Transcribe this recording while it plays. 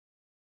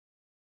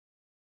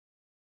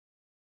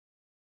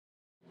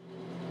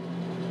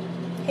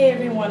Hey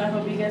everyone, I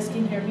hope you guys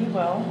can hear me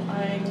well.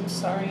 I'm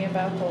sorry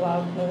about the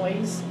loud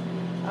noise.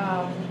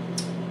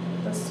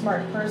 The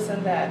smart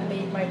person that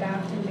made my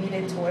bathroom made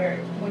it to where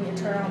when you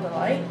turn on the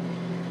light,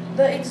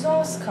 the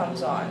exhaust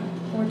comes on,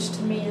 which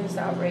to me is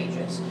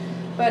outrageous.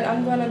 But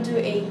I'm gonna do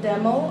a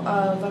demo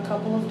of a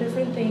couple of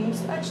different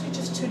things, actually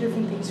just two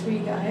different things for you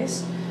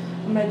guys.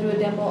 I'm gonna do a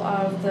demo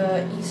of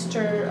the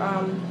Easter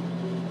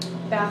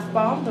bath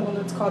bomb, the one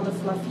that's called the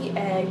Fluffy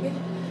Egg,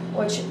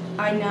 which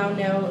I now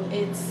know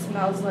it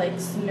smells like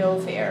snow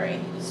fairy.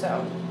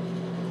 So,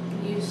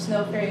 you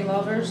snow fairy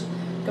lovers,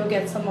 go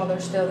get some while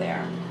they're still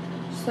there.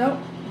 So,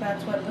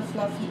 that's what the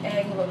Fluffy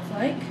Egg looks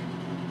like.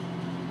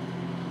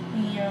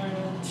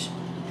 And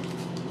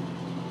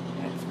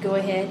let's go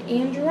ahead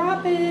and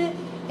drop it.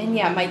 And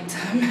yeah, my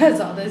tub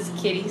has all this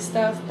kitty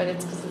stuff, but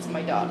it's because it's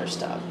my daughter's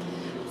tub.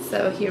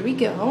 So, here we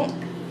go.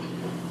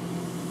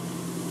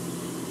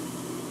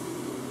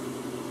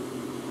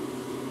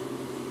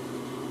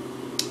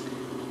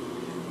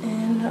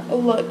 And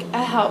look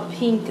at how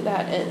pink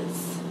that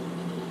is.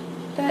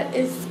 That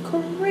is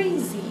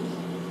crazy.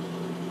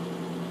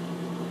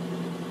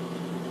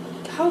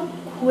 How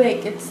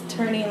quick it's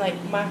turning like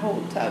my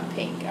whole tub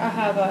pink. I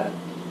have a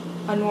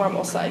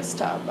normal size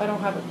tub. I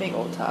don't have a big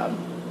old tub.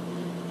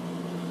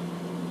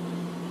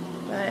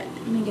 But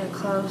let me get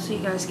close so you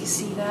guys can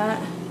see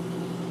that.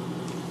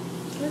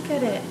 Look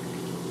at it.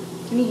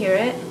 Can you hear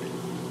it?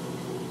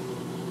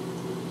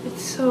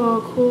 It's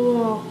so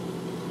cool.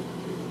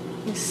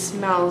 It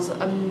smells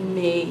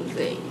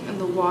amazing, and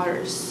the water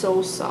is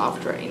so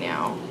soft right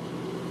now.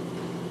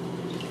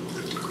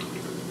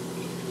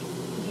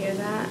 You hear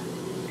that?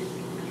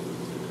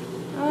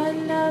 I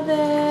love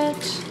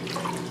it.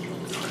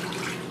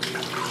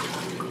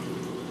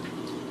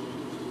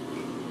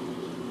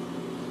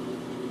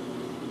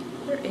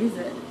 Where is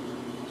it?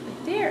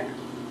 Right there.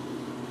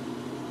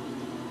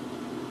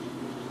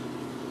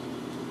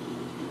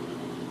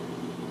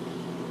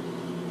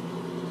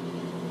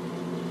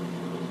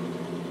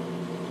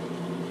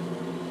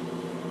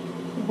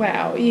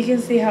 Wow, you can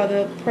see how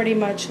the pretty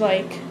much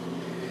like,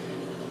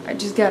 I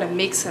just gotta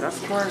mix it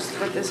of course,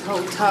 but this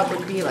whole tub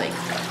would be like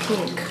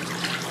pink.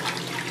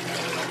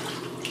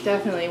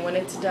 Definitely when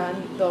it's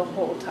done, the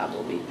whole tub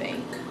will be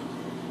pink.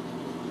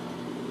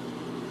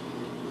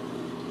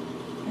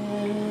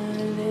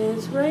 And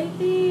it's right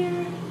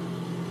there.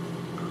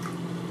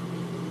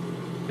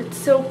 It's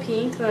so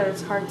pink that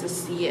it's hard to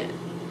see it.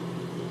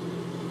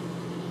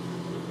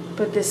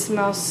 But this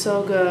smells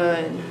so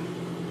good.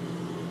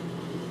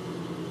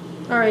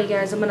 Alright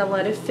guys, I'm going to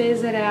let it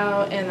fizz it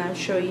out and I'll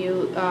show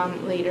you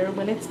later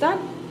when it's done.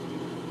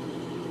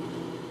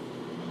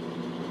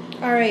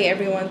 Alright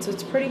everyone, so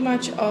it's pretty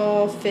much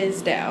all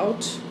fizzed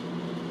out.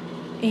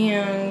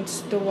 And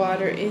the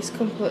water is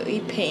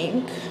completely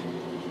pink.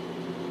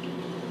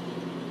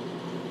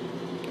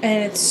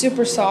 And it's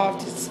super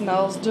soft, it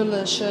smells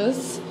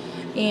delicious.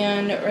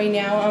 And right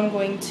now I'm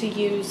going to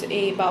use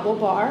a bubble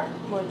bar,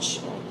 which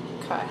I'll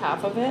cut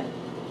half of it.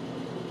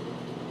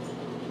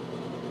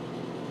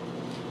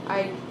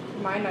 I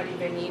might not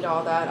even need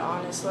all that,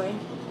 honestly,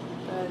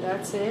 but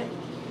that's it.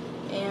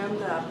 And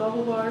the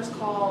bubble bar is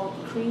called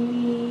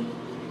Creamy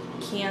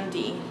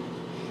Candy.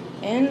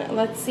 And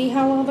let's see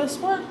how all this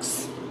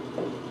works.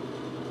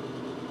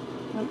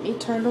 Let me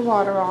turn the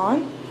water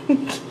on.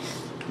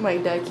 My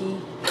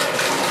ducky.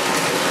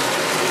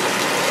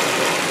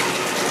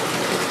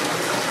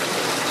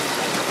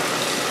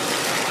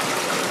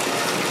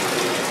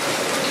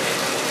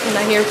 And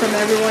I hear from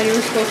everyone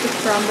you're supposed to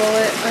crumble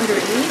it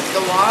underneath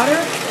the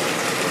water.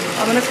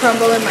 I'm going to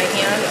crumble in my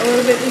hand a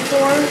little bit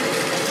before. And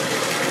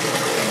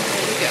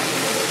there you go.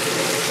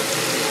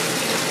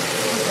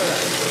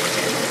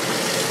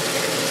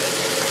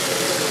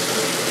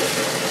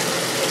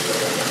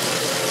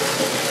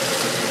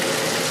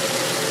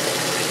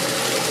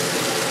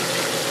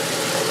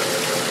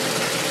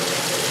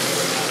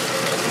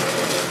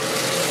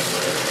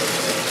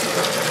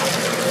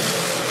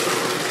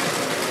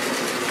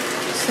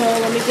 So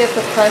let me get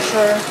the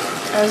pressure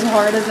as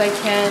hard as I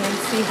can and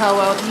see how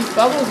well these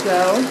bubbles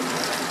go.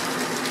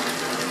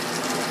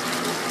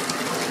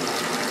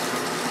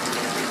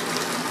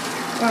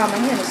 Wow, my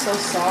hand is so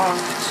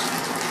soft.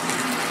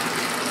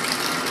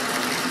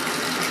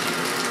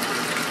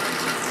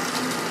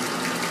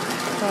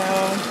 So,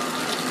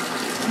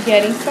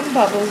 getting some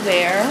bubbles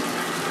there.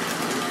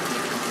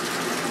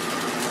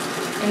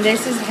 And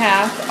this is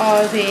half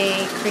of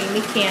a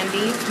creamy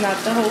candy, it's not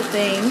the whole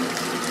thing.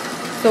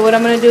 So what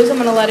I'm going to do is I'm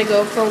going to let it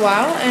go for a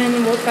while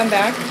and we'll come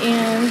back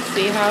and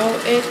see how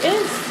it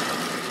is.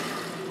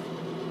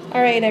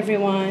 Alright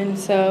everyone,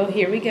 so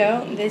here we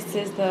go. This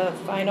is the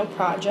final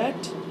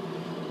project.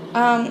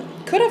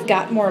 Could have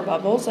got more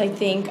bubbles. I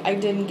think I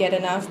didn't get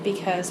enough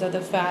because of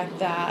the fact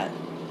that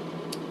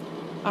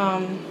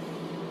I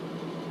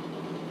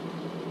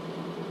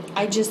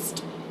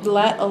just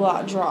let a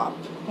lot drop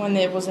when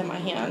it was in my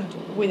hand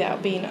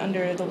without being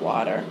under the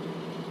water.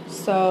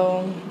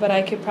 So, but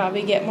I could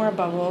probably get more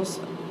bubbles.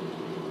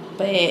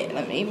 But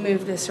let me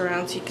move this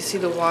around so you can see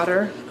the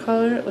water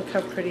color. Look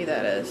how pretty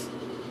that is.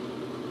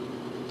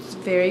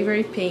 very,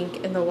 very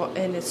pink,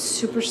 and it's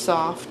super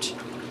soft.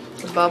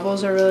 The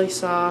bubbles are really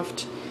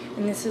soft.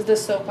 And this is the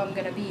soap I'm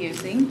going to be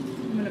using.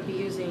 I'm going to be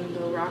using the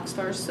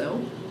Rockstar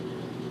soap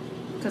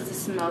because it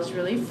smells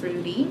really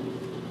fruity.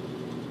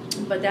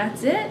 But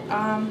that's it.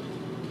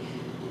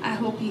 I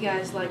hope you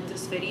guys like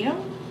this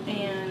video,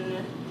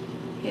 and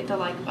hit the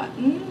like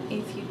button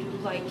if you do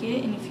like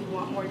it, and if you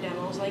want more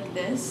demos like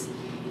this.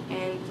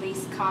 And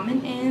please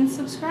comment and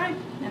subscribe.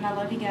 And I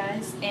love you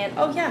guys. And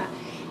oh yeah,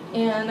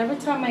 and every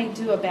time I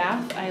do a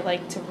bath, I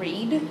like to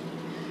read.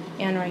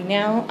 And right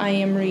now I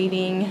am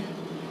reading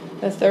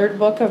the 3rd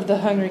book of the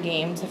Hunger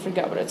Games. I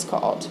forgot what it's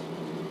called.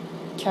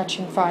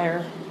 Catching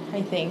Fire,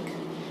 I think.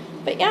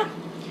 But yeah,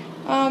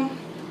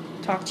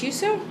 talk to you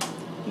soon.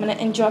 I'm gonna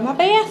enjoy my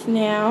bath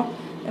now.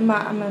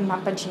 I'm in my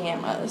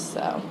pajamas,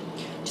 so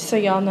just so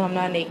y'all know I'm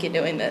not naked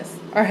doing this.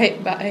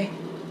 Alright, bye.